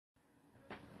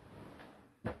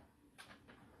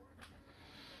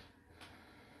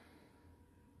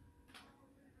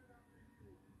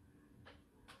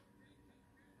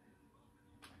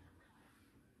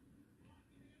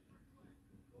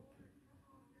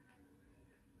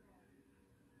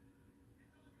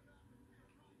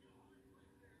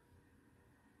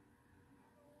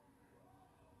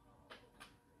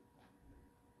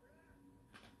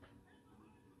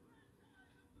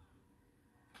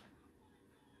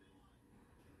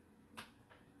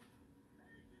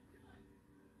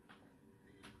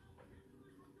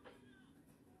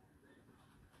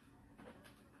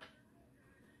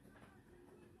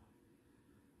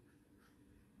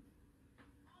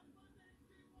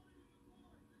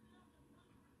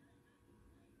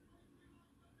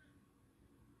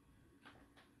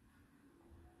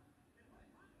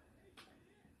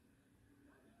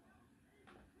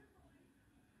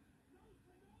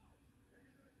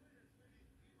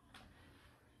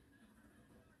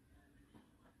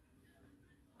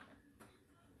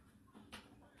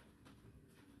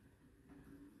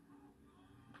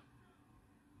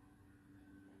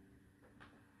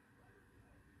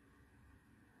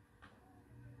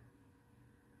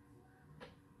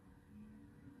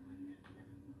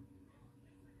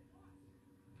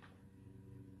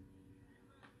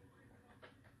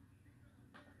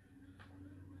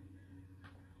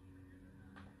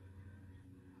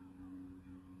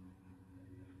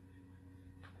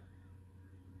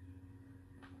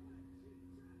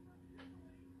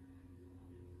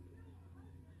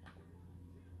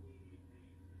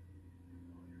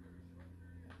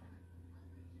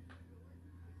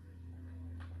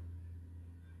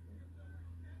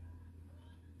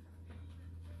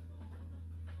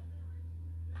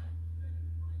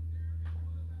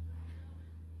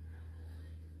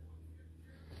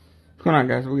going on,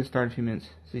 guys? We'll get started in a few minutes.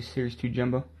 This is Series 2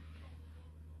 Jumbo.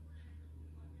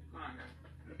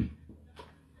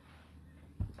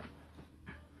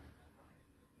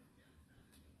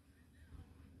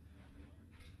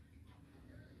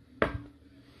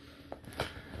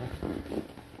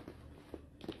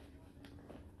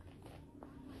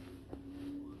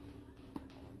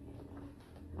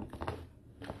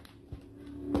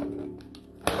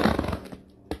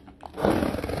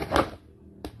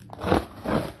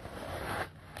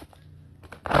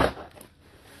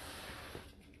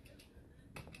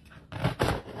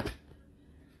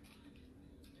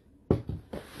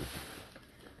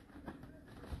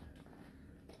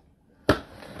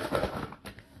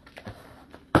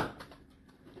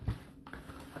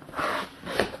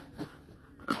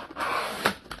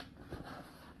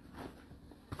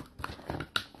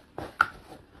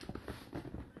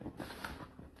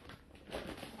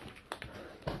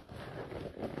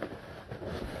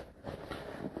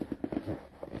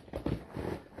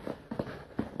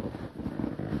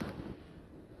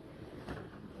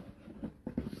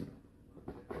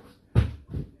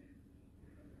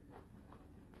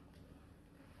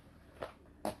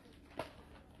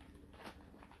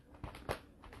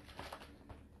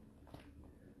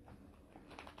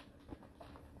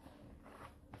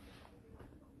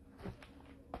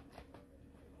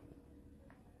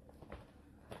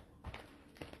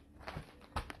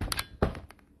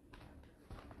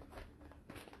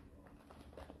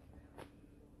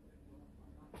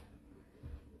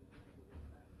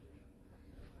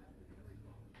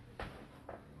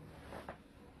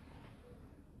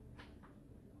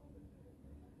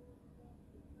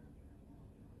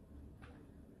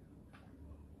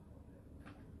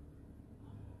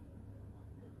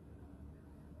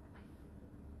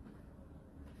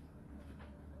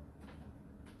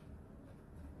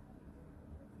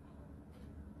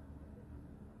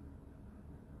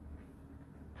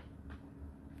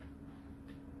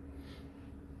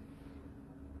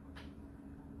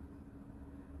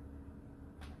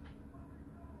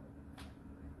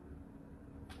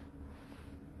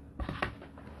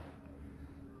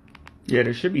 Yeah,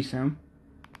 there should be some.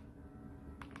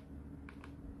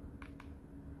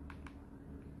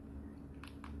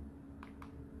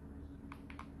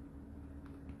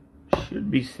 Should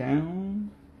be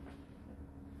sound.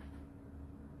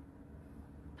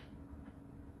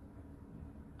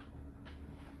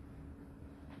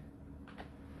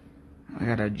 I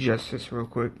gotta adjust this real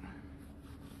quick.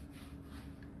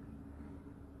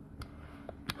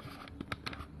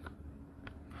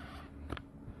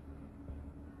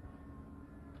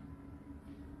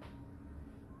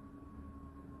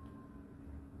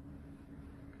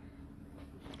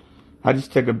 I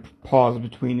just took a pause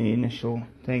between the initial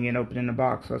thing and opening the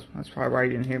box. That's probably why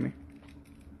you didn't hear me.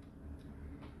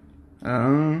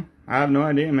 I have no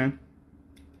idea, man.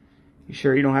 You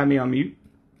sure you don't have me on mute?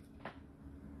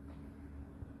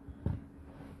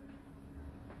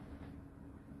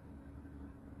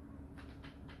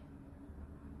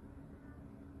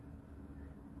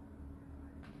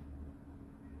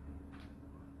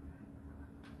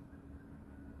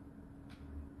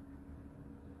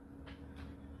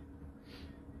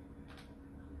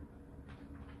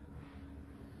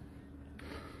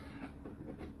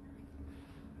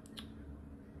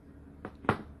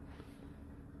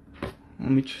 Let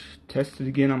me test it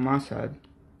again on my side.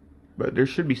 But there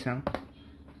should be sound.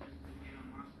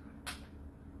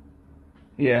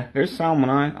 Yeah, there's sound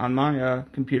on my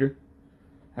computer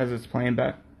as it's playing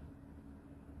back.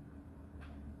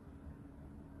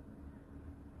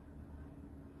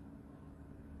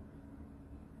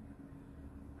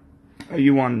 Are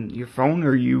you on your phone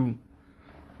or are you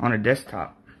on a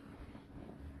desktop?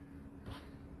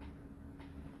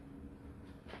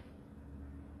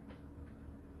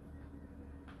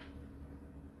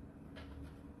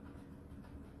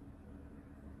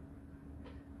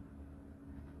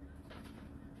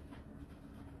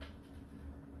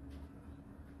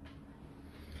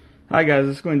 Hi guys,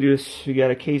 let's go and do this. We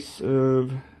got a case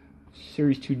of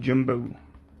Series 2 Jumbo.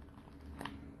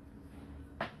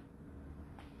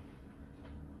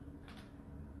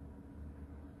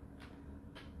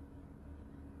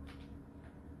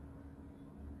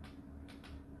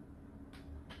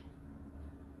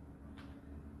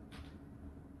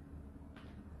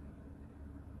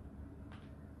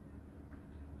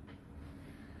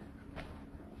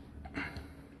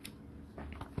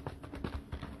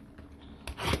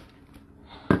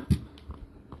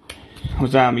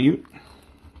 Was I on mute?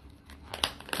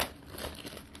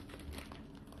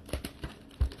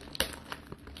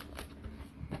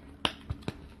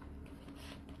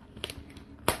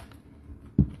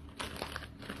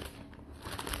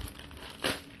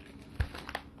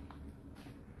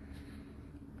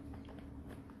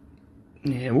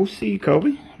 Yeah, we'll see,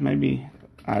 Kobe. Maybe,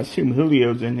 I assume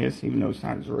Julio's in this, even though it's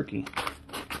not his rookie.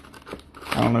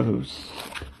 I don't know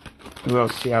who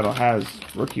else Seattle has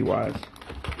rookie-wise.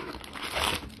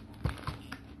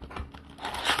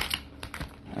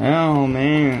 Oh,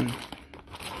 man.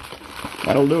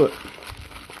 That'll do it.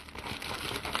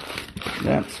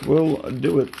 That will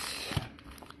do it.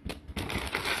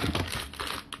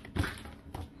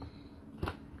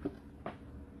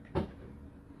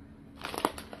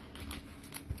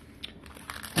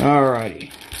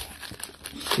 Alrighty.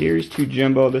 Series 2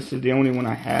 Jumbo. This is the only one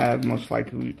I have. Most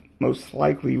likely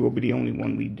will be the only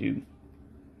one we do.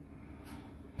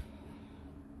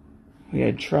 We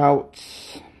had Trout,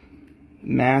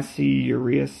 Massey,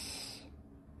 Urias,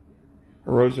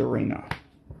 Rosarena.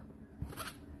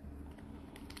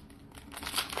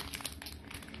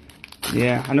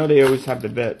 Yeah, I know they always have the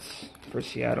bets for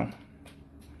Seattle.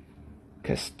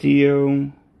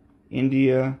 Castillo,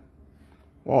 India,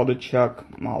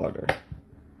 Waldichuk, Molitor.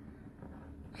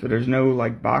 So there's no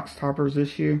like box toppers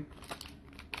this year.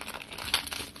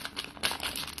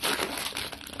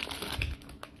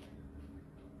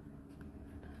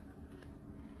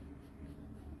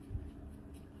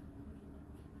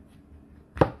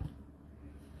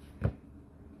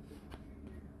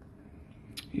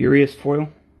 Urias foil.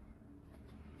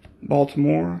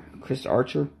 Baltimore, Chris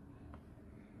Archer.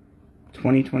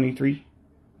 2023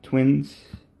 Twins.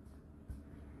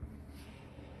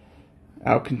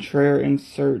 Alcantara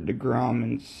insert, DeGrom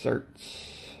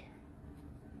inserts.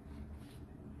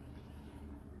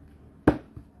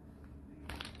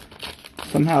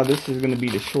 Somehow this is going to be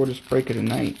the shortest break of the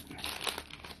night.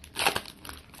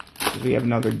 We have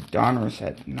another Donruss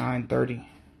at 9:30.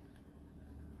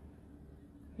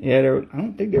 Yeah, I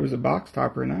don't think there was a box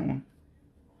topper in that one.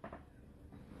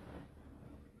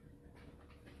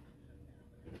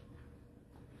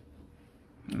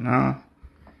 No.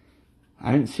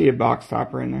 I didn't see a box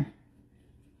topper in there.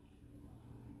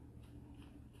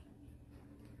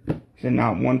 Is it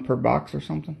not one per box or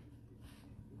something?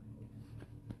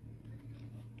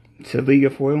 It's a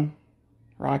Liga foil.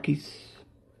 Rockies.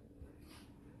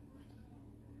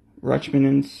 Rutschman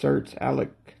inserts.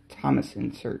 Alec Thomas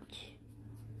inserts.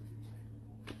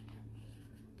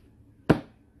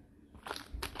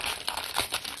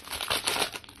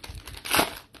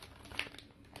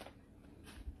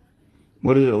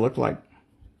 What does it look like?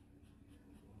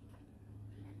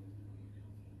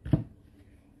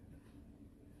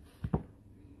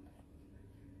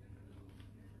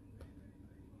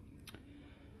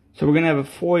 So we're going to have a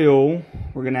foil.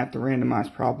 We're going to have to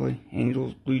randomize probably.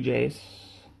 Angels, Blue Jays.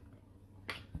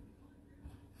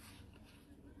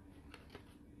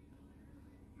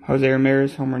 Jose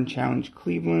Ramirez, home run challenge,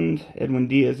 Cleveland. Edwin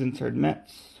Diaz, insert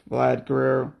Mets. Vlad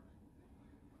Guerrero,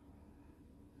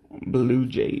 Blue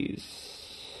Jays.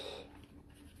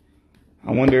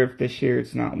 I wonder if this year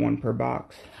it's not one per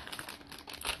box.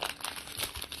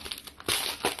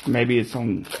 Maybe it's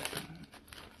on...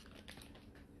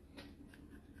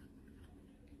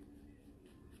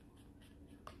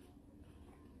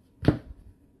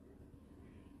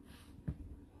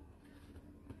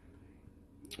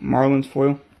 Marlins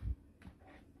foil.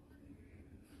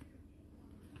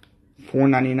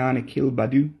 $4.99 Akil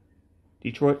Baddoo,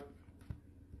 Detroit.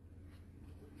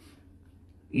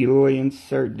 Eloy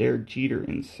insert, Derek Jeter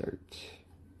insert.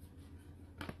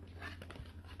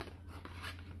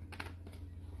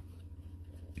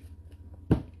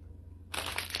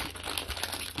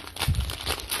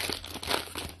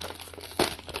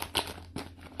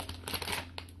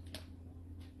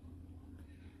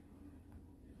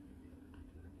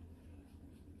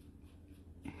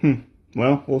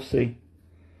 Well, we'll see.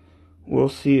 We'll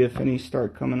see if any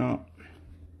start coming up.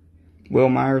 Will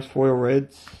Myers foil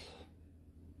Reds.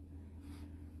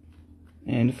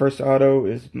 And the first auto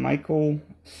is Michael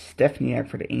Stepniak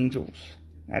for the Angels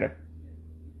at a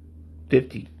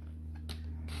 50.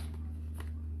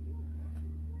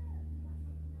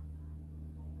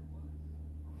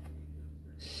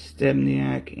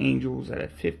 Stepniak, Angels at a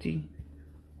 50.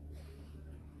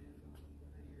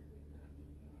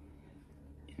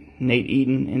 Nate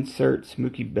Eaton inserts,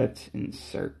 Mookie Betts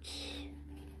inserts.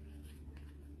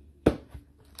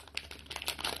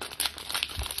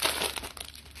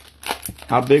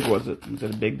 How big was it? Was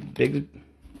it a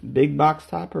big box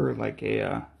topper or like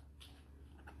a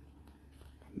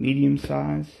medium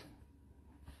size?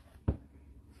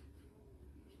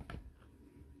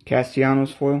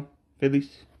 Castellanos foil,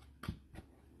 Phillies.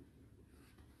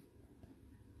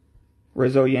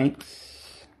 Rizzo Yanks.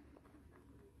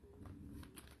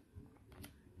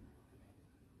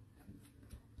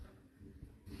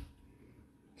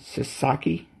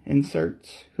 Sasaki,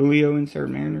 inserts. Julio insert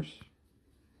Mariners.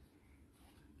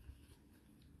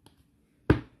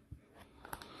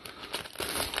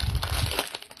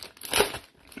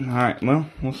 Alright, well,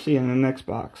 we'll see in the next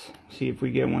box. See if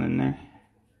we get one in there.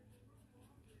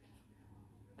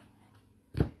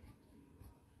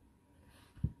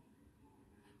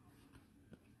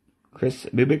 Chris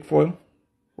Bubic foil,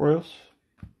 Royals.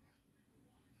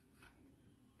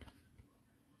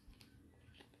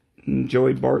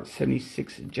 Joey Bart,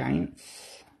 76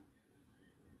 Giants.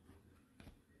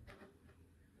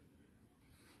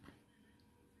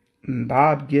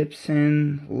 Bob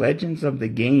Gibson, Legends of the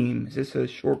Game. Is this a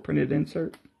short printed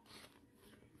insert?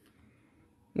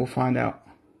 We'll find out.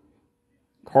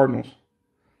 Cardinals.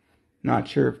 Not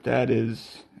sure if that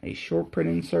is a short print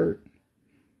insert,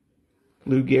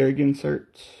 Lou Gehrig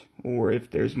inserts, or if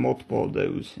there's multiple of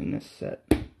those in this set.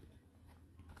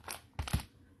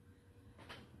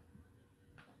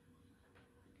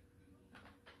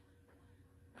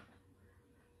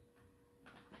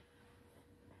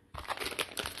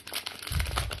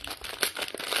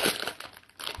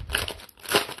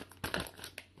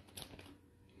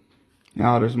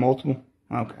 Now there's multiple?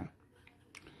 Okay.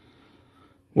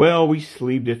 Well, we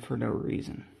sleeved it for no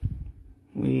reason.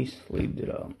 We sleeved it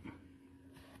up.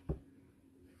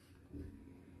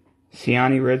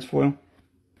 Siani Reds foil.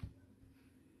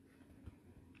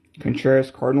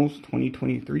 Contreras Cardinals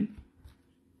 2023.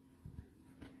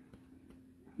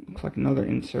 Looks like another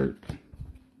insert.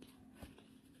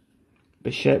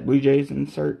 Bichette Blue Jays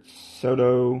inserts.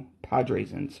 Soto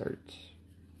Padres inserts.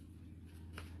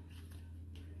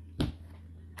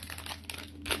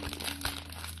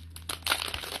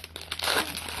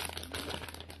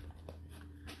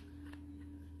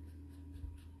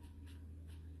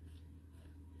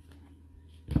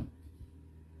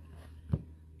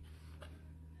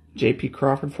 J.P.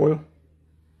 Crawford foil.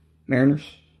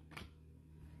 Mariners.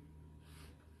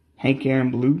 Hank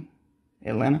Aaron Blue.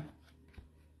 Atlanta.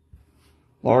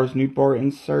 Lars Nootbaar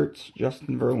inserts.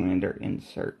 Justin Verlander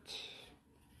inserts.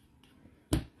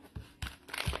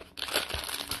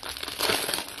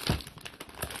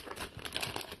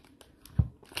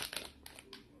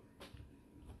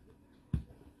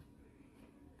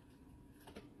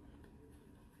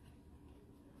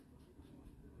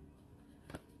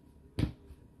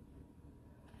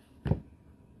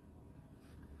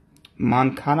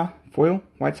 Moncada foil,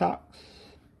 White Sox.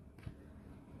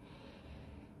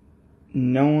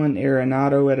 Nolan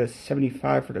Arenado at a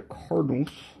 75 for the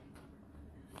Cardinals.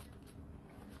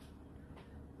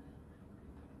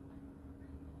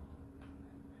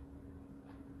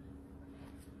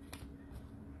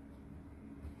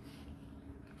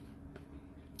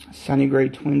 Sonny Gray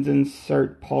Twins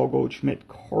insert. Paul Goldschmidt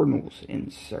Cardinals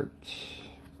inserts.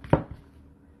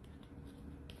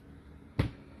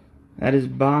 That is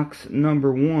box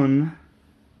number 1.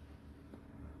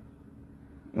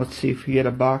 Let's see if we get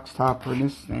a box topper in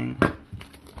this thing.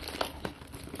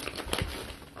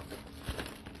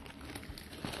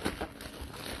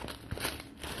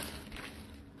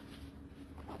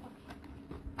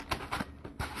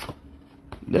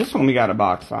 This one we got a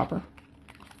box topper.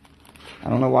 I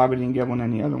don't know why we didn't get one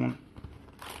in the other one.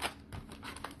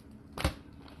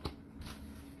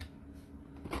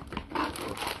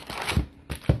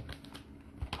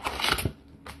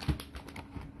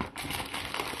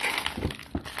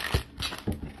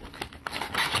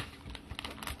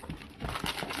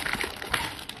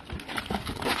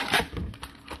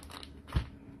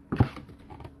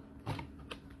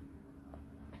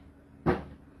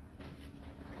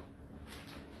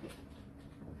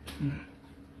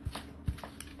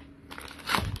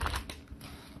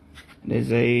 It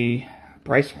is a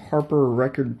Bryce Harper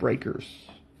Record Breakers.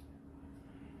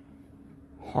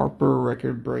 Harper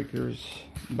Record Breakers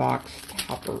box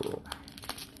topper.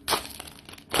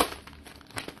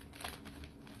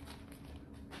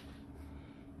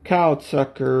 Kyle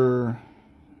Tucker.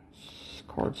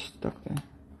 Card stuck there.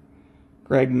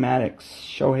 Greg Maddux.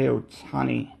 Shohei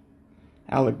Ohtani.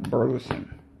 Alec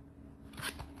Burleson.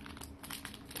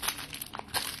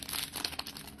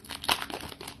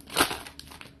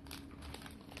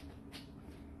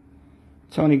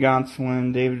 Tony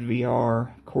Gonsolin, David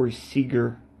VR, Corey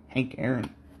Seager, Hank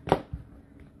Aaron.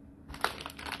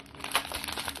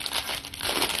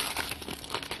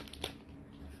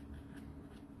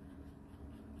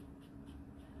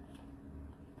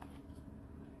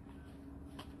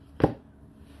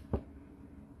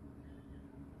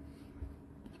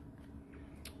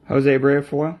 Jose Abreu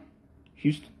foil,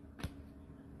 Houston.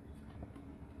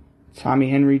 Tommy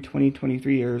Henry,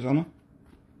 2023, Arizona.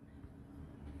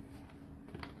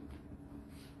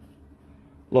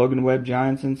 Logan Webb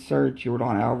Giants insert.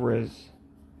 Jordan Alvarez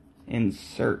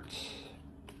insert.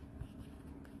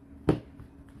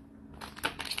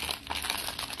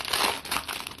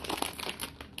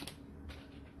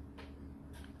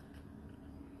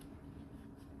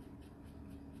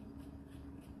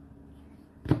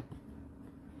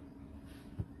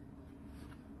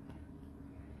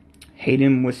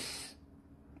 Hayden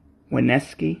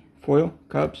Wesneski, foil,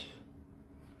 Cubs.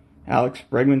 Alex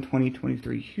Bregman,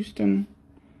 2023, Houston.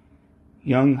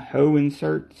 Young Ho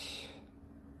inserts.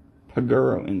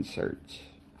 Paguro inserts.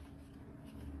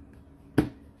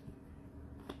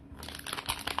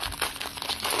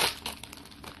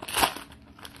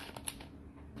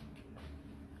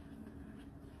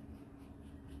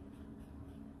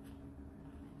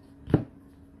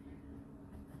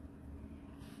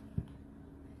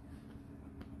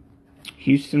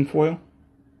 Houston foil.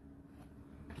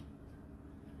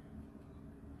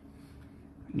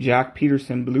 Joc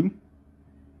Pederson blue.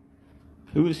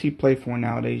 Who does he play for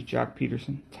nowadays, Joc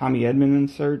Pederson? Tommy Edman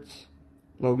inserts.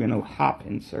 Logan O'Hoppe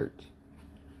inserts.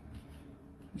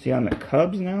 Is he on the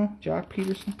Cubs now, Joc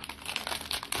Pederson?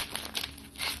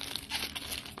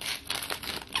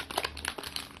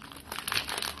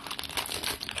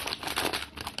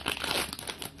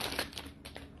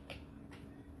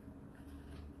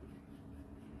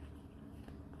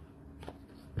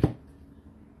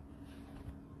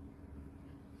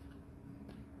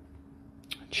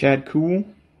 Chad Kuhl,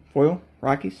 foil,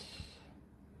 Rockies.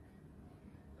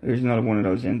 There's another one of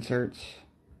those inserts.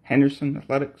 Henderson,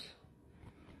 Athletics.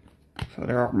 So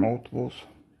there are multiples.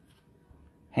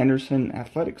 Henderson,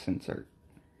 Athletics insert.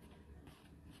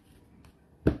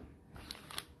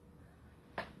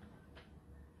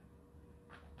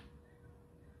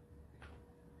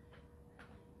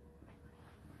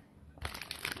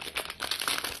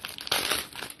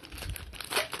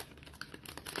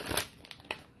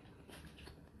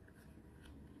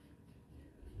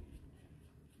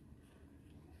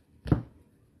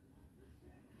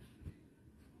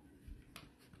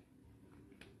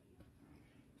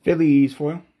 Phillies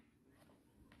foil.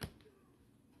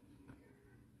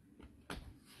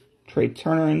 Trey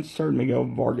Turner insert. Miguel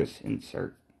Vargas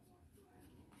insert.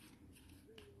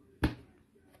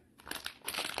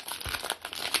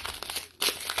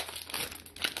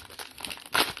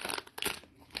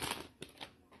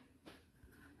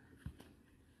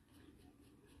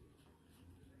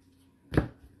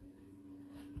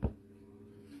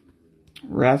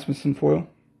 Rasmussen foil.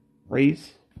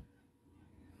 Rays.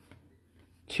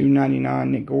 $2.99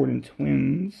 Nick Gordon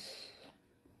Twins.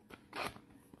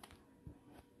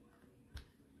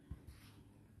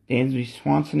 Dansby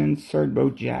Swanson insert. Bo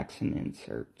Jackson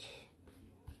insert.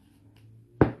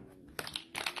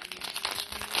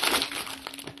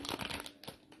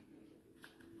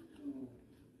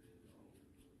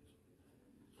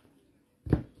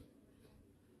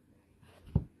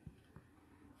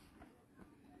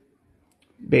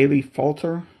 Bailey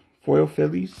Falter, foil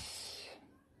Phillies.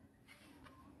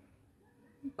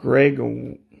 Greg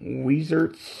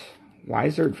Weisert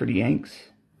for the Yanks.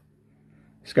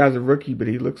 This guy's a rookie, but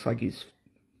he looks like he's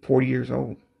 40 years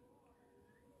old.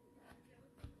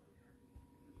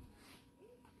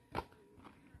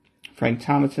 Frank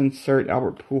Thomas insert.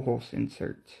 Albert Pujols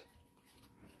insert.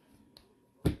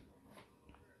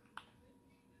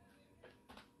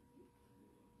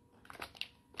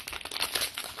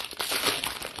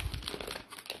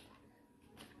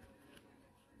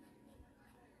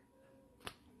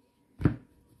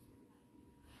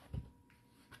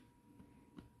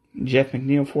 Jeff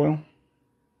McNeil foil.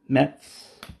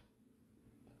 Mets.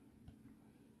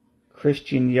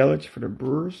 Christian Yelich for the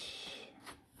Brewers.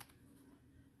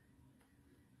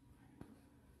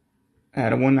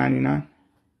 At a $1.99.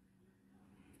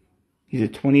 He's a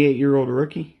 28-year-old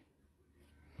rookie.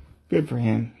 Good for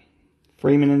him.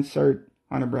 Freeman insert.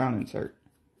 Hunter Brown insert.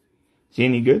 Is he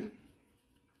any good?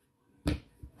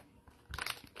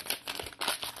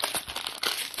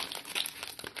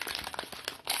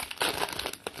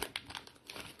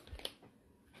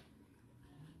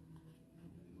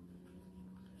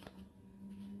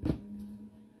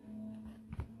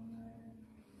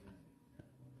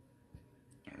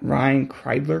 Ryan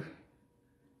Kreidler.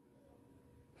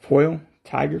 Foil.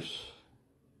 Tigers.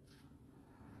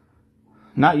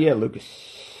 Not yet, Lucas.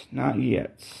 Not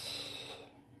yet.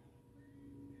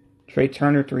 Trey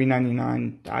Turner,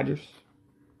 $3.99 Dodgers.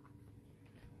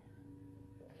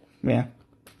 Yeah.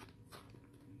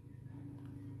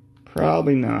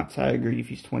 Probably not. I agree if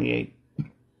he's 28.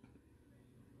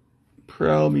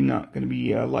 Probably not going to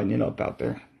be lighting it up out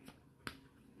there.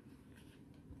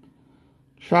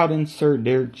 Trout insert.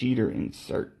 Derek Jeter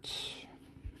insert.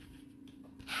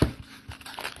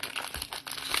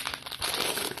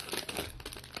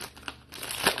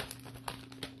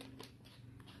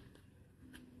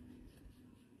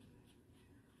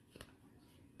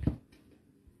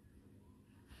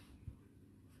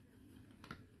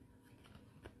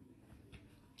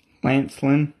 Lance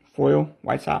Lynn foil,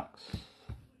 White Sox.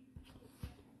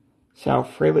 Sal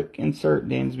Frelick insert,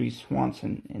 Dansby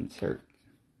Swanson insert.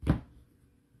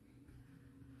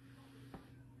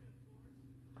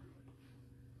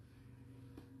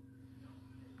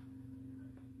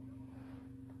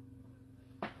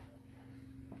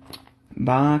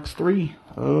 Box 3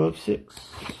 of 6.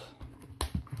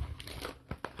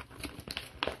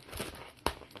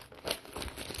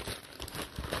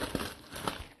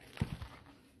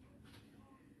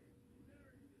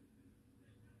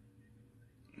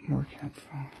 Where can it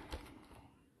from?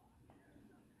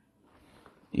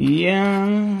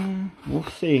 Yeah, we'll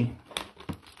see.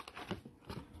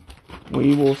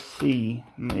 We will see.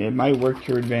 It might work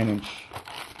to your advantage.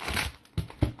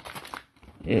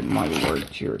 It might work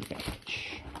to your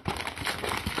advantage.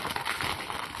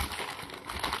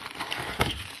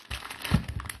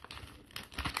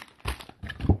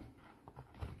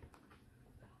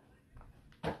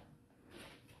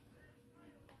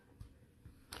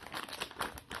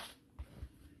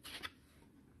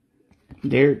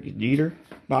 Derek Jeter,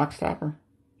 box topper,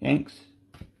 Yanks.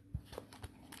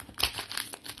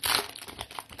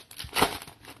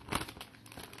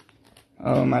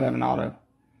 Oh, might have an auto.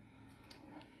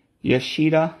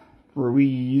 Yoshida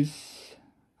Ruiz,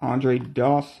 Andre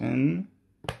Dawson,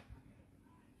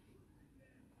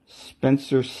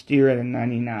 Spencer Steer at a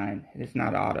 99. It is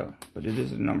not auto, but it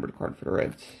is a numbered card for the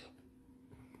Reds.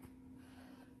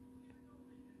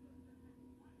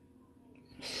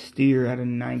 Steer at a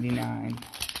 99.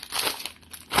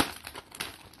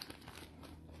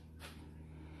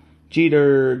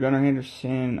 Jeter, Gunnar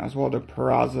Henderson, Oswaldo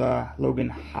Peraza, Logan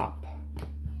Hop.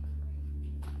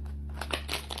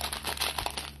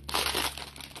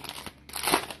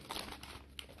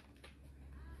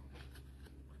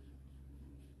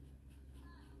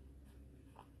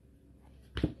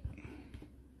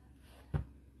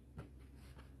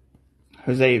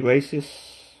 Jose Iglesias,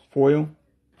 foil.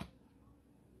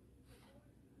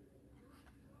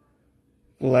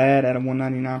 Vlad at a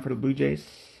 199 for the Blue Jays.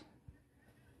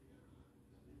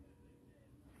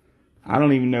 I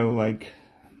don't even know, like,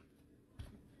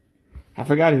 I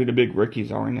forgot who the big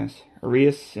rookies are in this.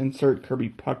 Arias insert, Kirby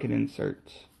Puckett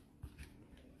insert.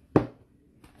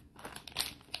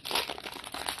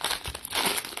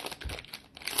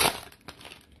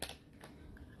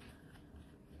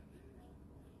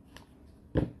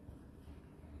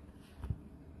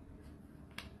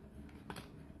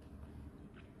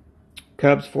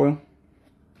 Cubs foil.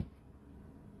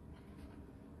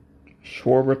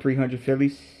 Schwarber 300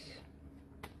 Phillies.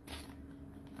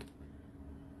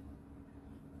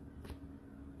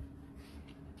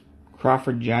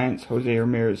 Crawford Giants, Jose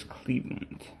Ramirez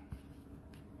Cleveland.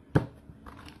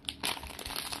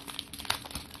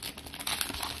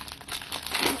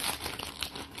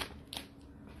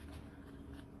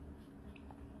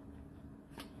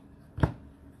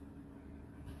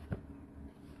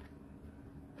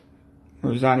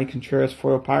 Rosani Contreras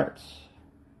foil Pirates.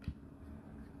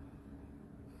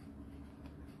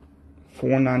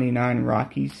 $4.99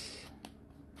 Rockies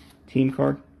team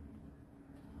card.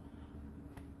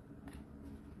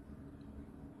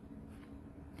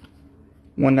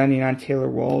 $1.99 Taylor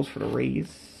Walls for the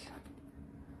Rays.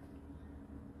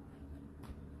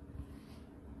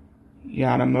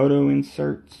 Yamamoto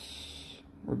inserts,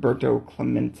 Roberto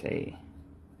Clemente.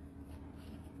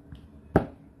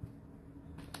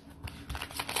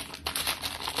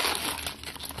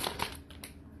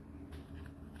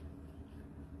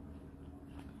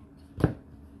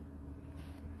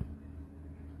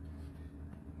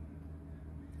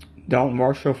 Dalton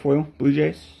Varsho foil, Blue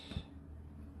Jays.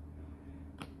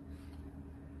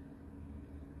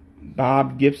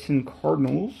 Bob Gibson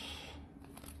Cardinals.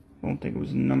 I don't think it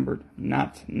was numbered.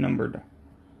 Not numbered.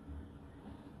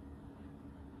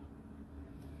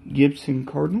 Gibson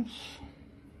Cardinals.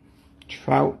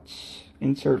 Trouts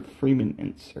insert, Freeman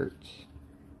inserts.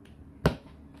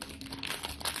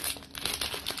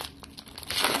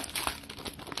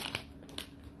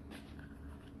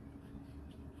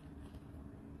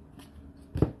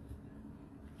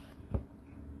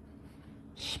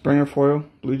 Springer foil,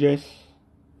 Blue Jays.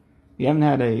 We haven't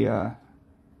had a,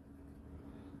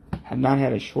 have not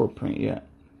had a short print yet.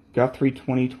 Guthrie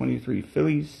 2023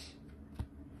 Phillies.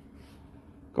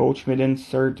 Goldschmidt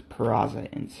insert, Peraza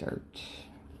insert.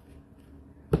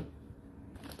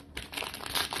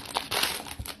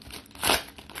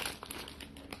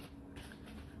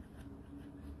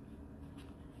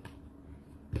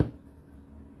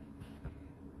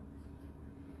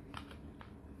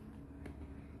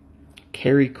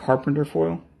 Kerry Carpenter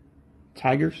foil,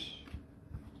 Tigers.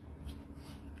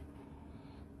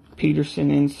 Peterson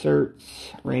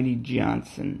inserts, Randy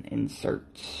Johnson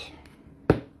inserts.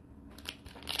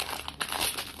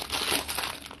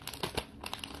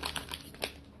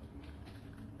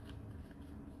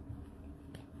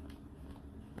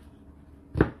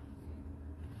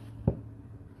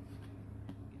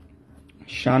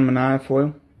 Sean Manaea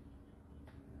foil,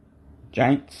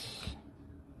 Giants.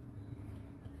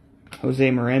 Jose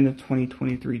Miranda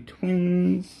 2023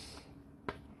 Twins.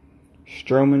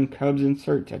 Stroman Cubs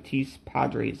insert, Tatis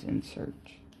Padres insert.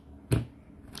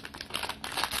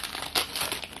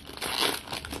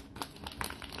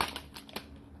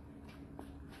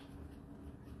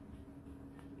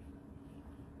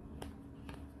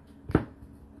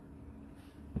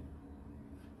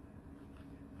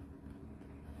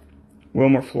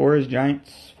 Wilmer Flores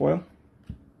Giants foil.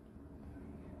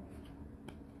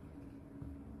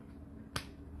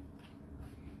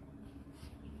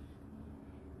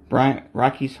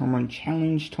 Rockies Home Run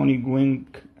Challenge, Tony Gwynn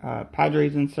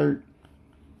Padres insert,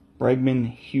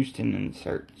 Bregman Houston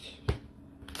inserts.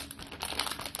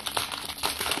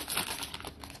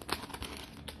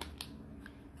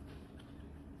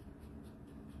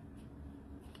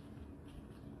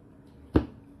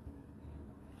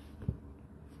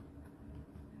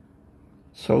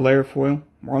 Soler foil,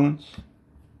 Marlins.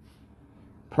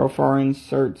 Profar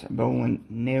inserts, Bowen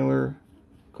Naylor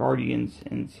Guardians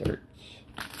inserts.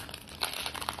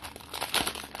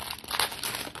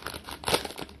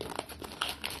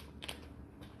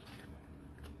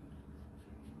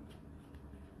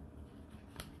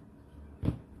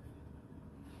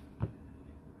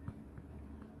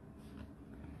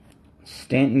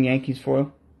 Stanton Yankees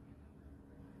foil.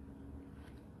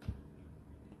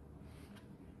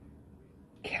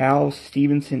 Cal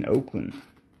Stevenson Oakland.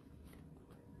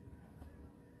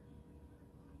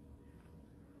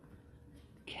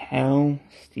 Cal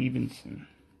Stevenson.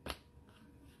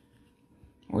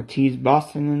 Ortiz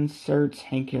Boston inserts,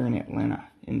 Hank Aaron Atlanta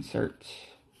inserts.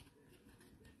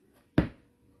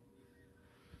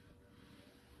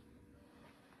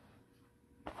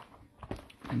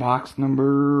 Box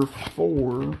number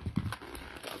 4.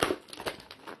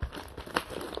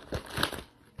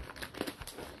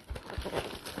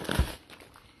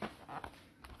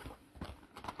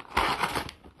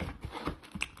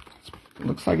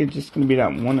 Looks like it's just going to be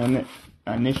that one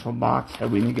initial box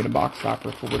that we didn't get a box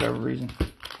stopper for whatever reason.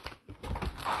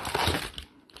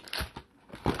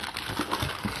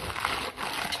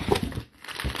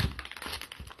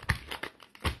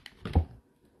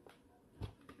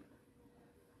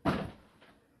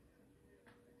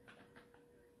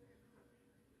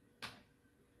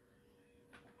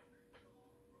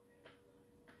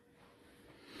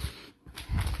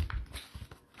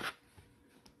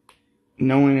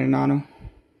 Nolan Arenado,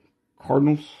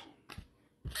 Cardinals,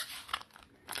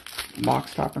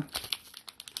 box topper.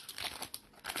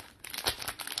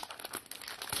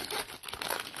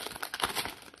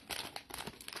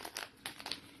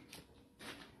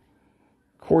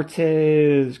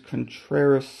 Cortez,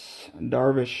 Contreras,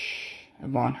 Darvish,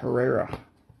 Ivan Herrera.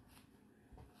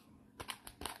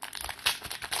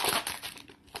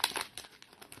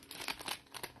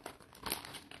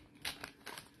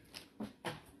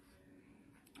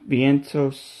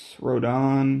 Vientos,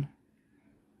 Rodon,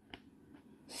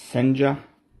 Senja,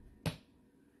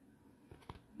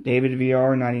 David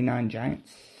VR, 99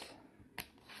 Giants.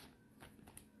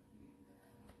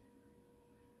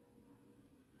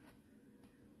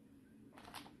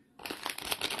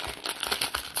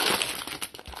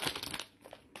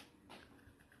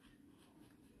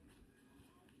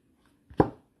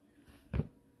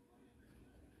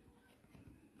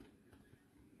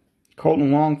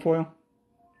 Colton Wong foil,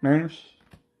 Mariners.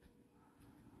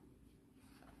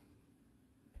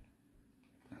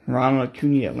 Ronald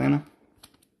Acuna, Atlanta.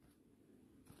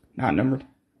 Not numbered.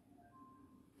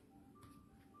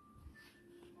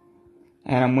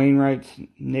 Adam Wainwright's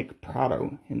Nick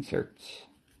Pratto inserts.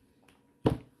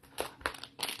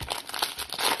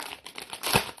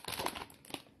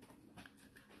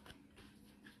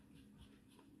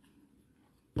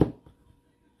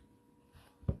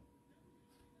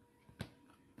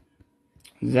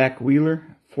 Zach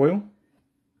Wheeler, foil,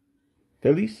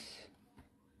 Phillies.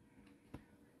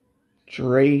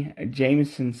 Dre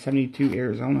Jameson, 72,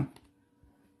 Arizona.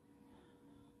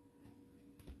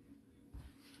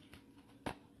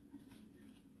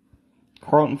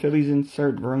 Carlton Phillies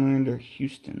insert, Verlander,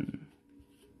 Houston.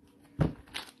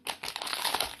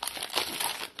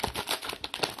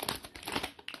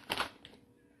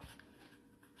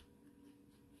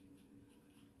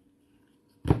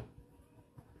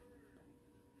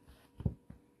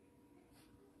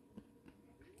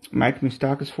 Mike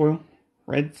Moustakas foil,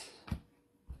 Reds.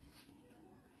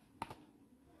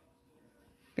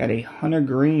 Got a Hunter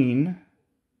Green,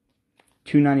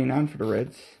 $2.99 for the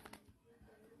Reds.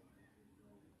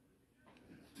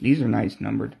 These are nice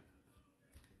numbered.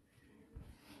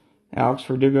 Alex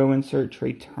Verdugo insert,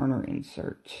 Trey Turner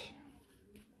insert.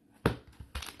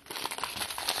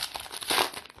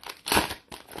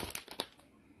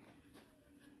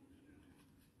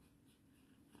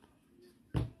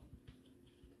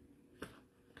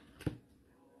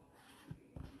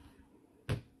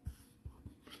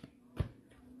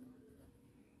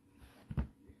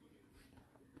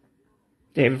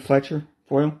 David Fletcher,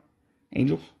 foil,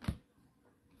 Angels.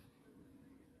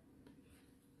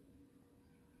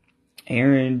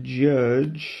 Aaron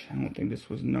Judge, I don't think this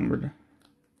was numbered.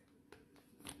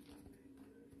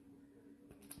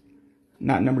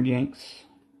 Not numbered, Yanks.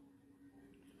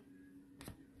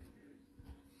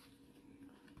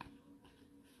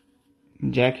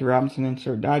 Jackie Robinson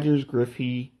insert, Dodgers.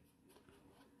 Griffey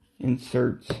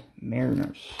inserts,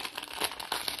 Mariners.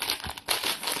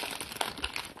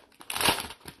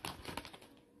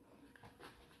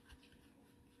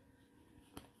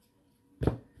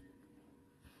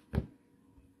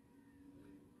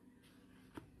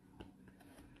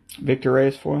 Victor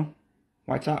Reyes foil,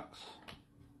 White Sox.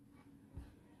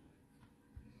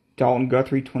 Dalton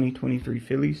Guthrie 2023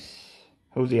 Phillies.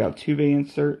 Jose Altuve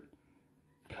insert.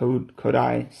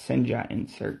 Kodai Senja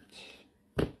insert.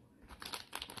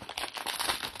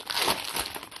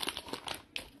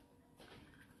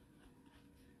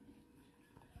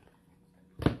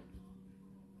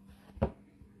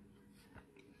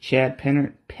 Chad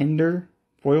Pender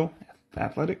foil,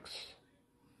 Athletics.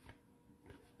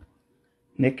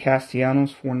 Nick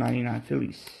Castellanos, $4.99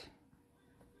 Phillies.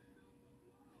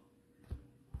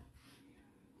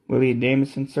 Willie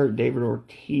Adames insert, David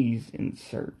Ortiz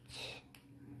insert.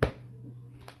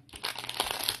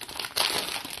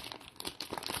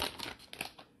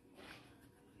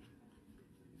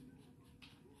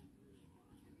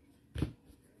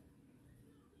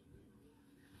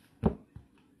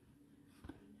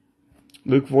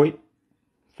 Luke Voigt,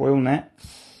 foil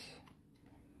Nats.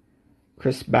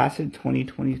 Chris Bassett,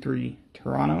 2023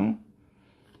 Toronto.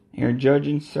 Aaron Judge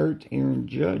insert, Aaron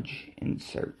Judge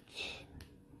insert.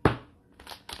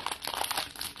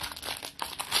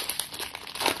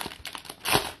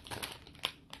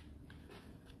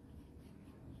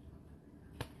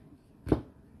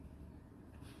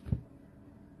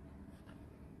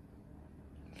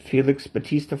 Felix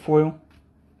Bautista foil,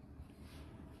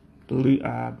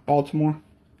 Baltimore.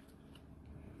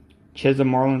 Chesa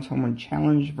Marlins home run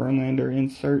challenge, Verlander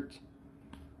insert,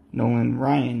 Nolan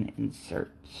Ryan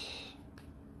insert.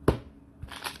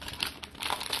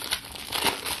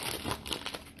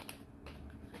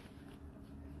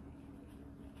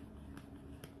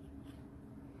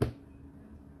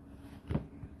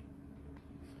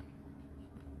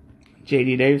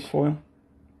 JD Davis foil,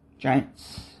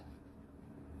 Giants.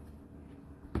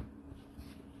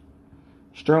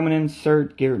 Stroman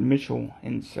insert, Garrett Mitchell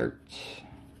insert.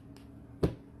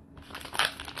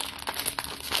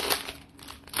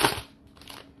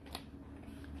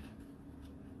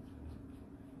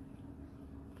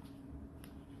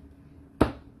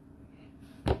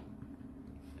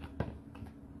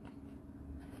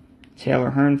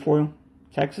 Taylor Hearn foil,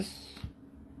 Texas.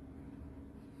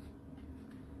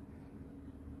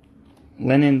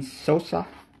 Lennon Sosa,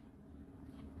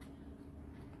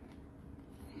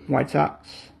 White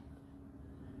Sox.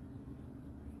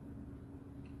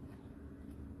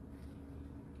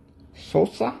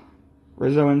 Sosa,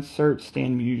 Rizzo insert,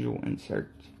 Stan Musial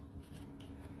insert.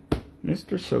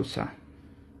 Mr. Sosa.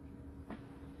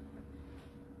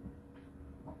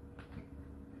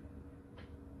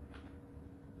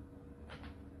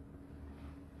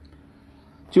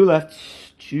 Two left.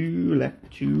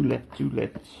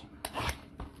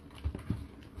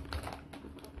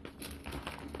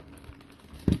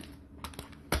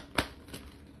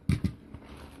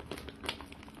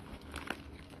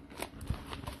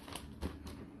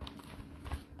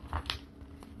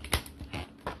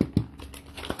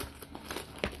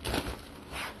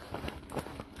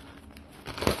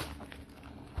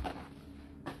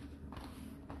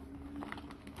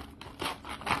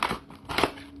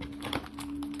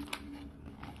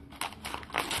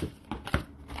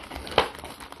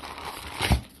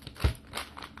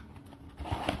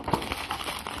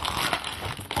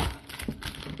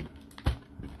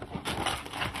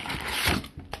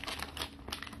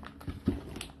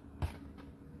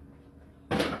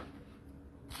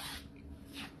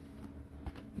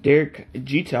 Derek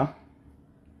Jeter,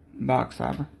 box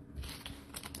hopper.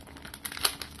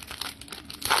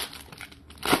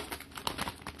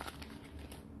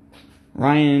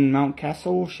 Ryan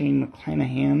Mountcastle, Shane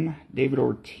McClanahan, David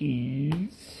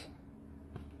Ortiz,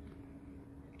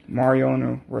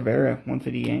 Mariano Rivera,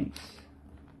 150 Yanks.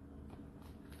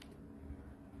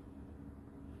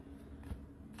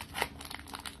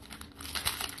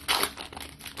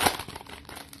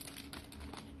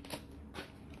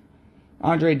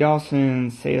 Andre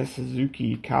Dawson, Seiya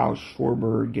Suzuki, Kyle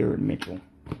Schwarber, Garrett Mitchell.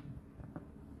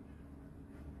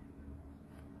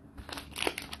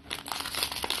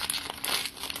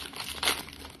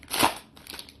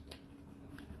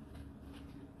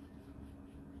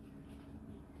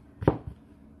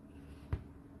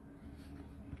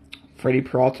 Freddie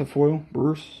Peralta foil,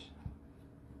 Bruce.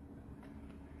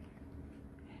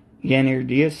 Yanir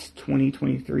Diaz,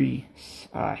 2023.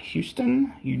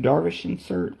 Houston, Yu Darvish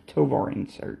insert, Tovar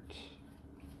insert.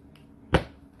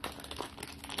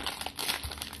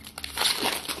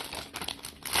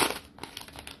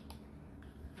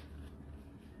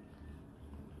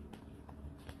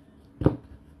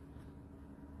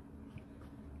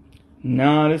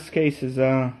 No, this case is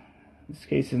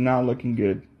not looking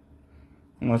good.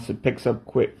 Unless it picks up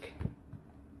quick.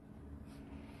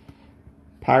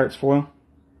 Pirates foil.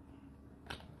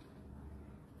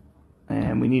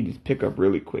 And we need to pick up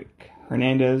really quick.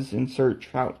 Hernandez insert,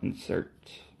 Trout insert.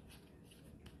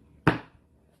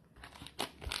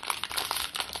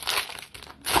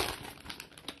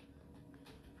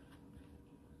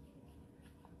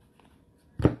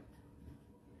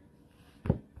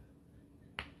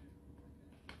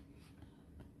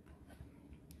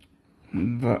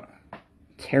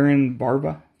 Terran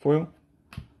Barba foil.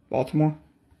 Baltimore.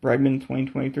 Bregman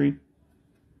 2023.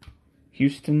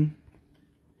 Houston.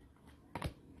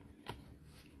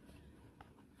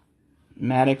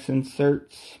 Maddox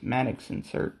inserts. Maddox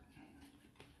insert.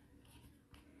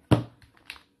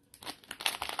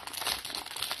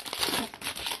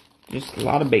 Just a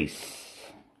lot of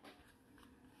base.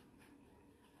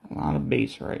 A lot of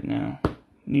base right now.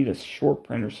 Need a short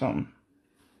print or something.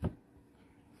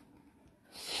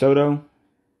 Soto.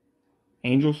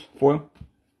 Angels foil.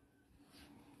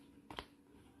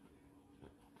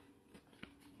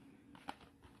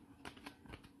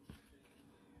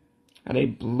 Got a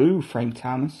blue Frank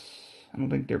Thomas. I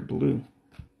don't think they're blue.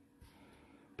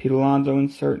 Pete Alonso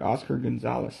insert. Oscar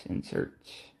Gonzalez insert.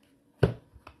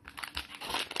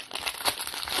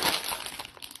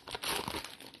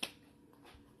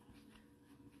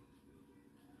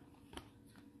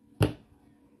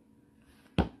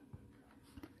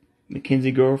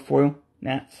 Mackenzie Gore foil.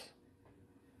 Nats.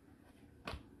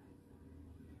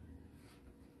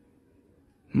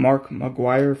 Mark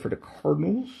McGwire for the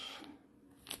Cardinals.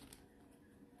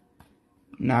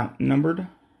 Not numbered.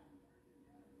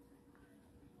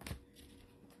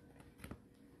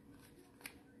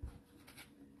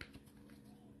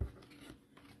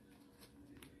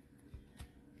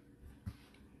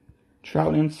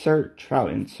 Trout insert, Trout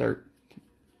insert.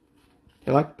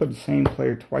 They like to put the same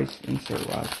player twice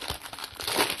insert-wise.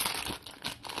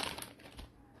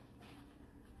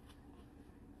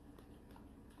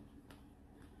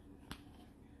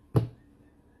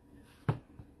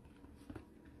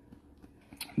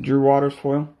 Drew Waters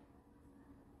foil.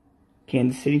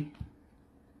 Kansas City.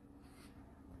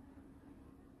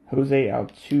 Jose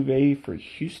Altuve for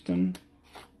Houston.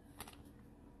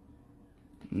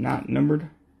 Not numbered.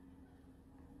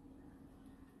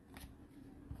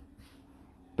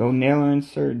 Bo Naylor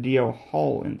insert. D.L.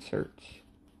 Hall insert.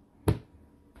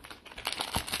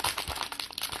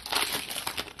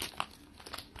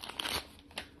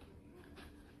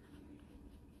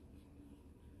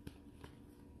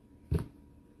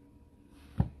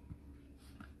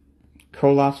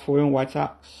 Colas foil, White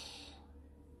Sox.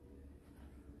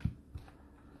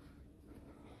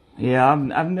 Yeah,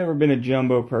 I've never been a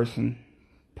jumbo person,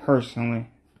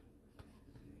 personally.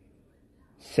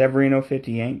 Severino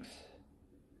 50 Yanks.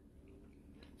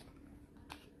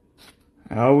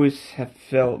 I always have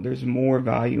felt there's more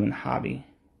value in hobby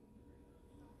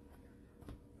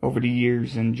over the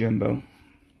years than jumbo.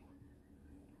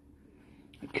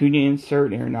 Acuna insert,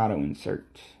 Arenado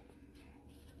insert.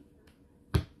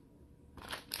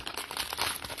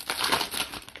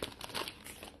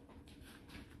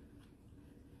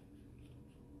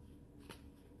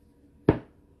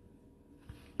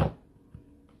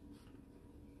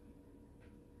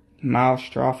 Miles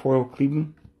Straw foil,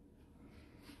 Cleveland.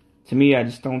 To me, I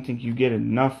just don't think you get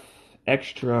enough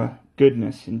extra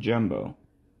goodness in jumbo.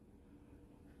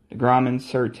 DeGrom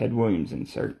insert, Ted Williams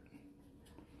insert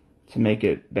to make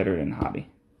it better than hobby.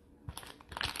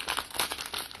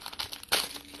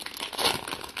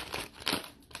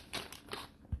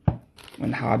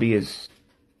 When hobby is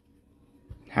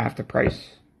half the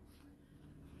price.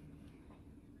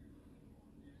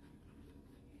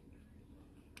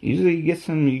 Usually you get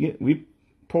some, we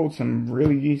pulled some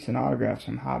really decent autographs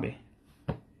from Hobby.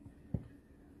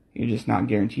 You're just not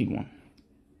guaranteed one.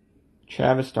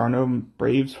 Travis d'Arnaud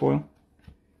Braves foil.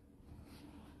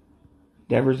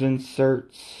 Devers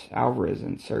inserts, Alvarez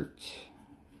inserts.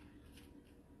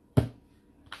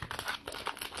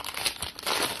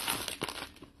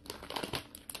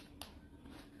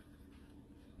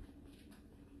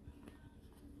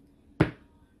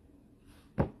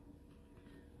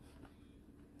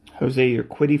 Jose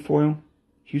Urquidy foil,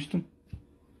 Houston.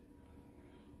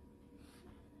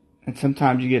 And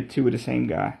sometimes you get two of the same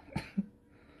guy.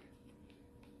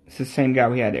 It's the same guy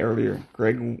we had earlier,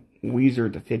 Greg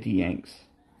Weezer to 50 Yanks.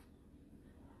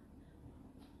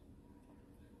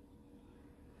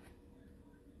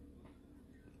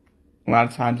 A lot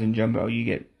of times in Jumbo, you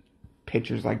get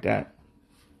pitchers like that.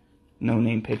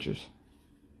 No-name pitchers.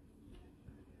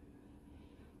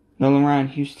 Nolan Ryan,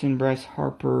 Houston, Bryce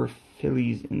Harper,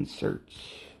 Phillies inserts.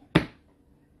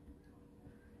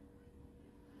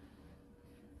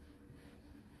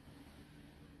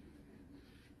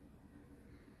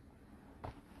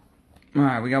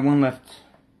 Alright, we got one left.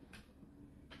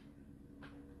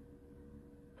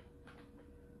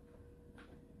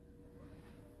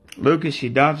 Lucas, you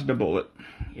dodged a bullet.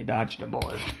 You dodged a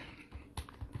bullet.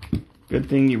 Good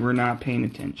thing you were not paying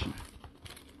attention.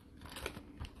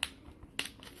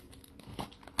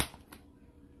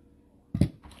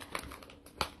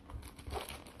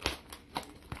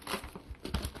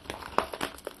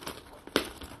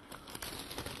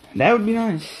 That would be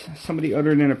nice. Somebody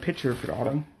other than a pitcher could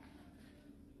auto.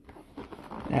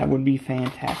 That would be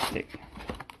fantastic.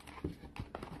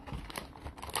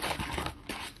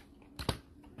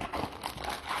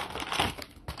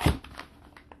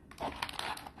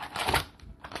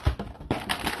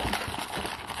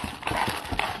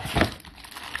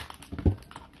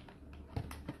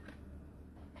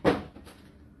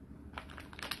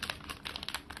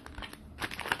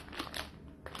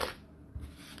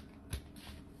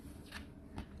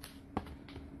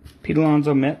 Pete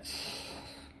Alonso Mets.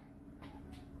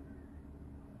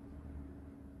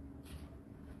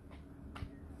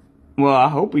 Well, I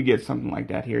hope we get something like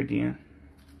that here at the end.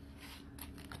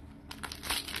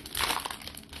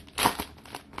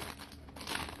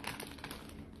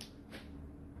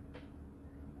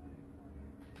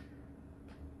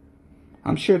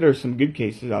 I'm sure there's some good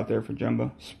cases out there for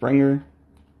Jumbo. Springer,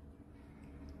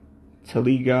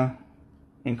 Taliga,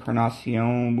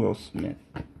 Encarnacion, Will Smith.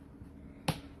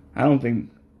 I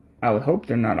would hope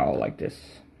they're not all like this.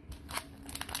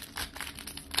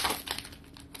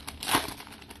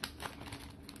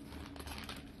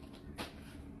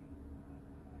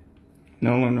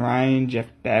 Nolan Ryan, Jeff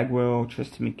Bagwell,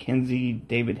 Tristan McKenzie,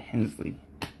 David Hensley.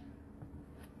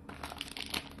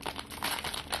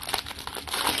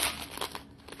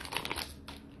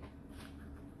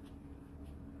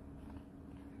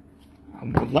 I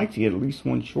would like to get at least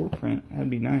one short print. That'd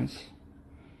be nice.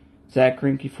 Zach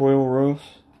Greinke foil Royals.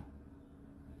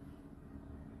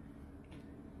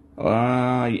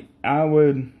 I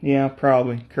would, yeah,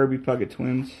 probably. Kirby Puckett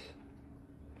Twins.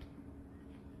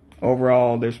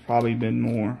 Overall, there's probably been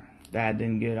more bad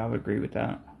than good. I would agree with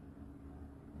that.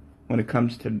 When it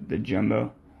comes to the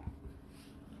Jumbo.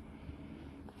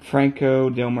 Franco,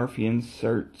 Dale Murphy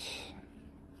inserts.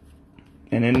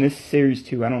 And in this series,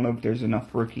 too, I don't know if there's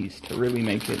enough rookies to really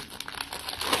make it,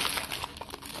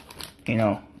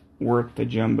 worth the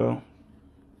Jumbo.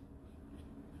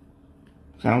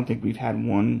 Because I don't think we've had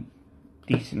one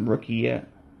decent rookie yet.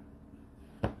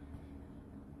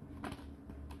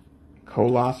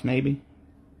 Colas, maybe.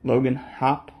 Logan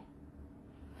Hop.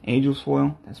 Angels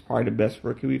foil. That's probably the best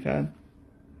rookie we've had.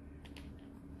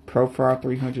 Profile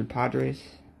 300 Padres.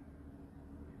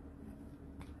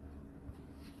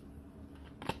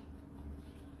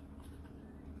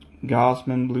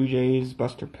 Gosman, Blue Jays.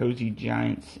 Buster Posey,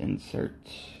 Giants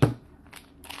inserts.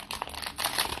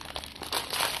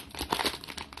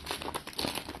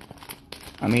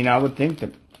 I mean, I would think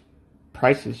the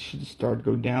prices should start to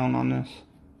go down on this.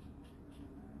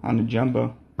 On the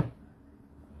Jumbo.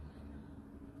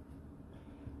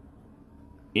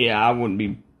 Yeah, I wouldn't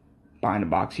be buying a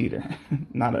box either.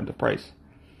 Not at the price.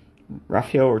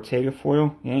 Rafael Ortega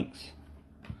foil, Yanks.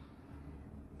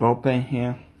 Volpe,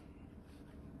 yeah.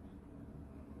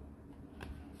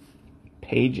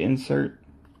 Page insert.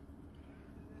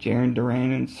 Jarren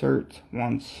Duran insert.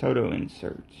 Juan Soto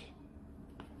insert.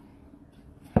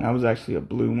 That was actually a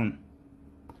blue one.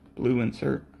 Blue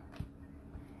insert.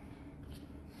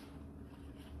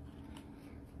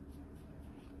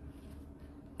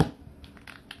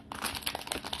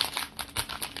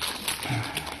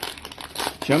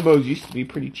 Jumbos used to be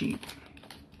pretty cheap.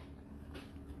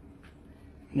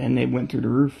 Then they went through the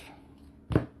roof.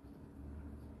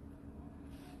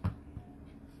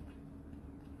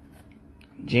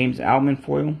 James Outman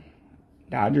foil,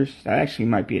 Dodgers. That actually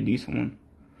might be a decent one.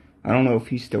 I don't know if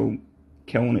he's still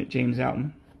killing it, James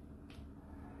Outman.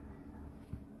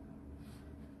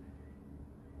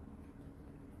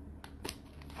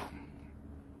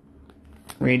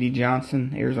 Randy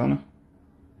Johnson, Arizona.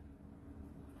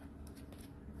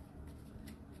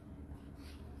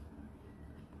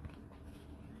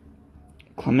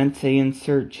 Clemente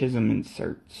insert, Chisholm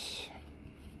inserts.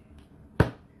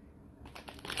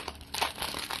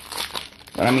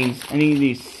 But I mean, any of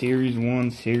these Series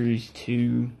 1, Series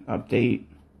 2 update,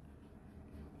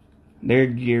 they're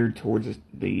geared towards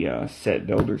the set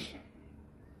builders.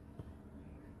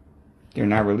 They're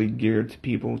not really geared to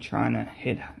people trying to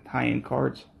hit high-end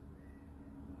cards.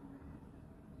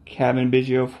 Kevin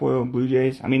Biggio foil, Blue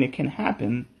Jays. I mean, it can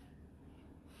happen,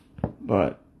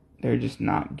 but they're just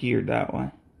not geared that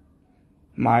way.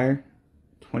 Meyer,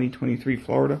 2023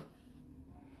 Florida.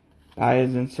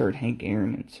 Baez insert, Hank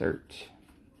Aaron insert.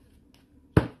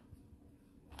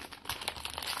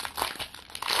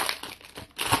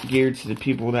 Geared to the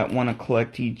people that want to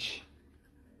collect each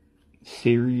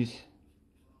series.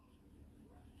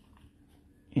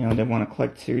 You know, they want to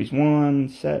collect Series 1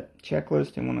 set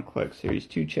checklist. They want to collect Series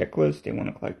 2 checklist. They want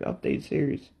to collect the update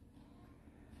series.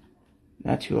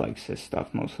 That's who likes this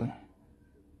stuff mostly.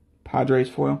 Padres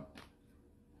foil.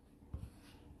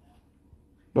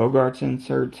 Bogarts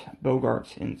insert.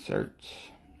 Bogarts inserts.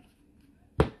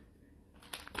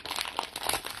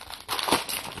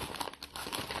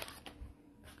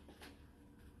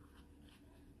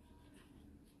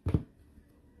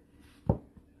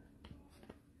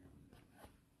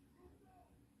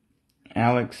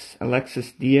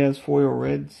 Alexis Diaz foil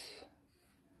Reds.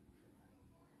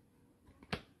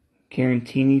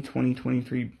 Carantini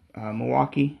 2023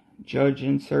 Milwaukee. Judge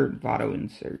insert. Votto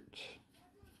insert.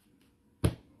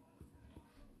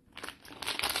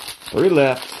 3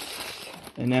 left.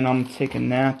 And then I'm taking a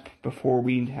nap before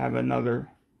we have another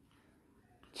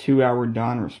 2-hour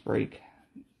Donruss break.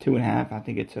 2.5 I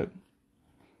think it took.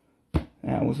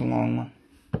 That was a long one.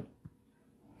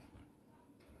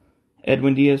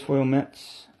 Edwin Diaz foil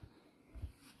Mets.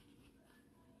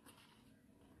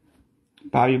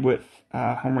 Bobby Witt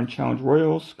home run challenge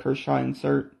Royals. Kershaw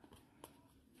insert.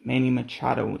 Manny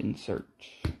Machado insert.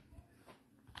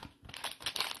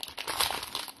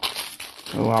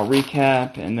 So I'll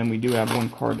recap, and then we do have one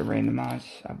card to randomize,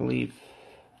 I believe.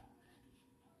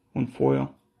 One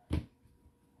foil.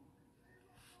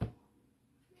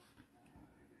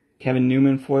 Kevin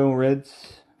Newman foil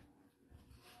Reds.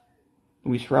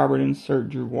 Luis Robert insert.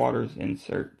 Drew Waters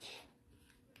insert.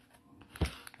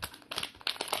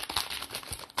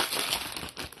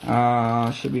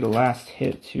 Should be the last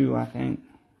hit too, I think.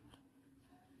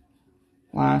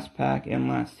 Last pack and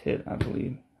last hit, I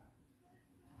believe.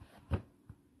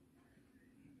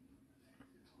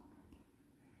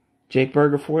 Jake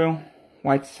Burger foil,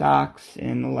 White Sox,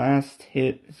 and the last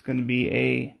hit is going to be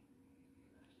a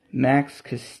Max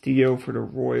Castillo for the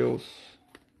Royals.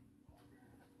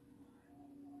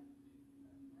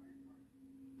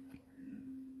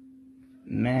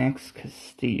 Max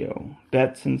Castillo.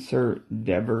 Betts insert,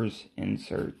 Devers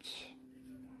inserts.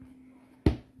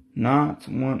 Not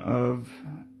one of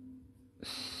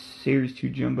Series 2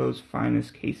 Jumbo's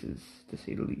finest cases, to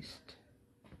say the least.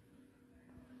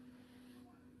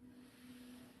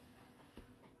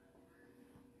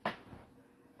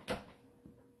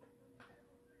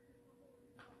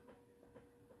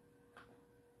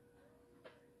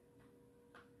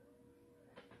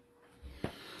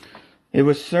 It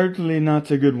was certainly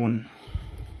not a good one,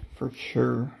 for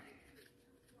sure.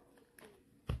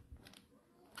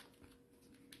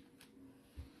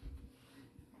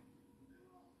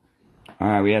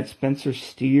 Alright, we had Spencer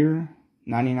Steer,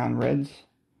 99 Reds.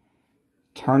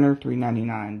 Turner,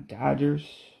 399 Dodgers.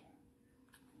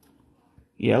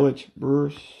 Yelich,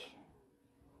 Brewers.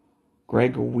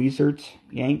 Greg Weisert,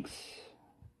 Yanks.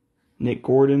 Nick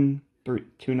Gordon,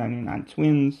 299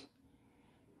 Twins.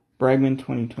 Bregman,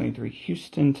 2023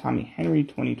 Houston. Tommy Henry,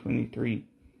 2023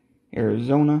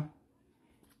 Arizona.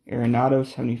 Arenado,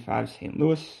 75 St.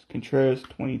 Louis. Contreras,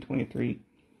 2023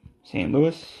 St.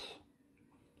 Louis.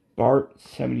 Bart,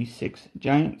 76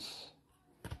 Giants.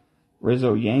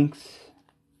 Rizzo, Yanks.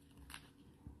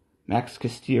 Max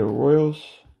Castillo, Royals.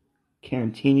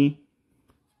 Carantini,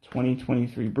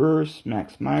 2023 Brewers.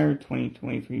 Max Meyer,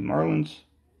 2023 Marlins.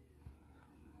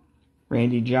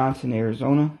 Randy Johnson,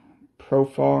 Arizona.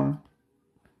 Profar,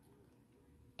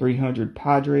 300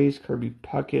 Padres. Kirby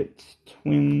Puckett,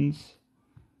 Twins.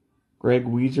 Greg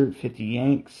Weisert, 50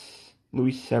 Yanks.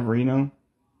 Luis Severino.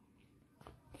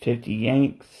 50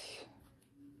 Yanks.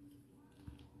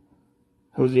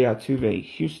 Jose Altuve,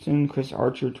 Houston. Chris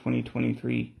Archer,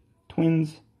 2023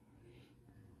 Twins.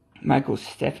 Michael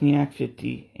Stepaniak,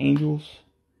 50 Angels.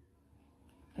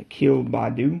 Akil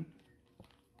Baddoo.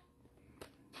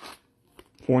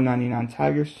 499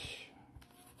 Tigers.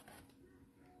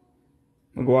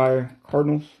 McGuire,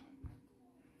 Cardinals.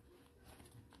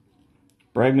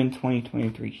 Bregman,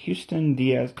 2023 Houston.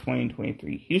 Diaz,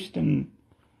 2023 Houston.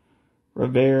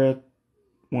 Rivera,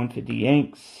 150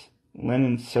 Yanks.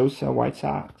 Lennon Sosa, White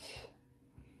Sox.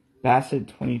 Bassett,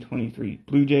 2023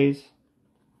 Blue Jays.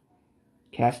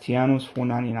 Castellanos,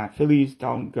 499 Phillies.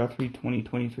 Dalton Guthrie,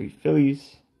 2023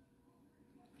 Phillies.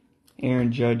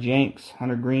 Aaron Judge, Yanks.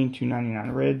 Hunter Green,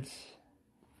 299 Reds.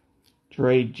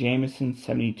 Dre Jameson,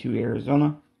 72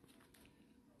 Arizona.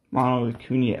 Ronald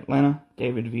Acuna, Atlanta.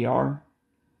 David VR,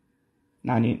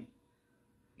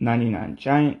 99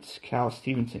 Giants. Cal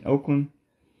Stevenson, Oakland.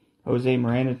 Jose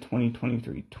Miranda,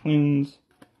 2023 Twins.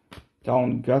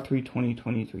 Dalton Guthrie,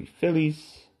 2023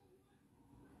 Phillies.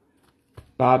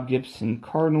 Bob Gibson,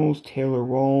 Cardinals. Taylor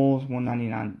Walls,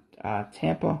 199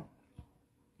 Tampa.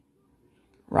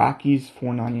 Rockies,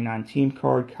 499 team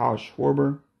card. Kyle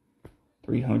Schwarber,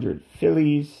 300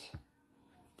 Phillies.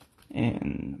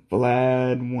 And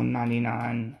Vlad,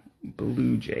 199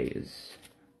 Blue Jays.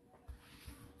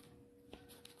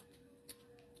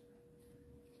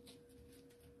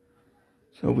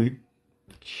 So we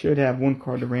should have one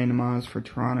card to randomize for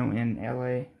Toronto and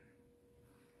LA.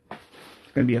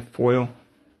 It's going to be a foil.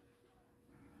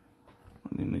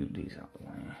 Let me move these out the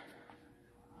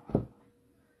way.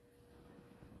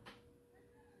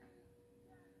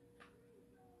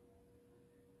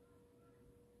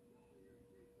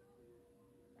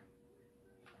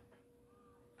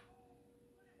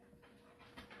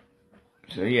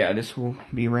 So yeah, this will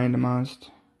be randomized.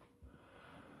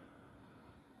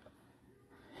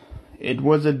 It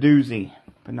was a doozy,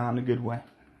 but not in a good way.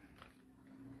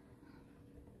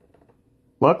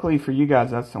 Luckily for you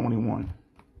guys, that's the only one.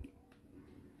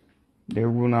 There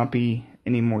will not be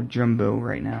any more jumbo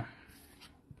right now.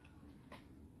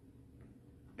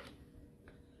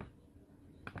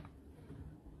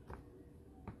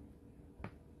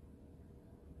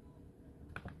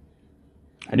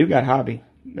 I do got hobby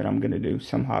that I'm going to do,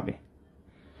 some hobby.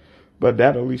 But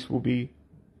that at least will be,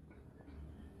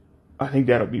 I think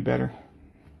that'll be better.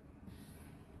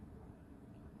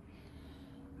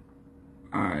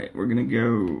 Alright, we're going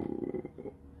to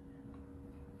go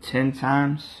 10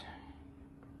 times.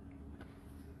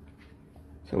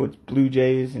 So it's Blue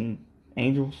Jays and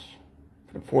Angels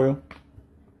for the foil.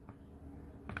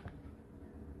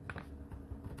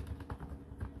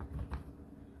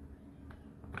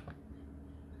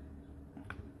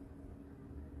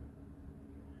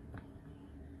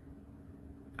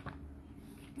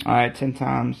 Alright, 10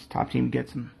 times. Top team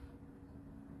gets them.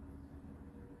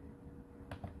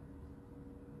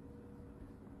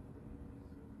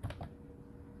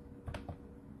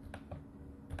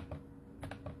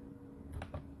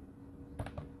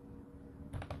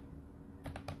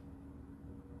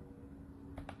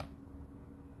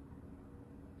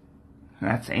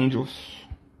 That's Angels.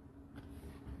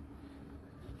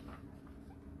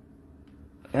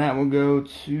 That will go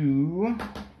to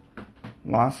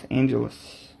Los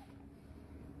Angeles.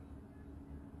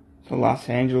 So Los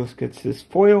Angeles gets this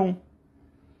foil.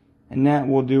 And that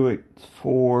will do it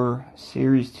for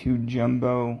Series 2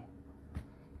 Jumbo.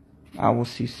 I will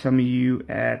see some of you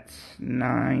at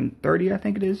 9:30, I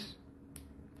think it is,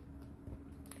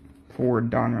 for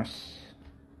Donruss.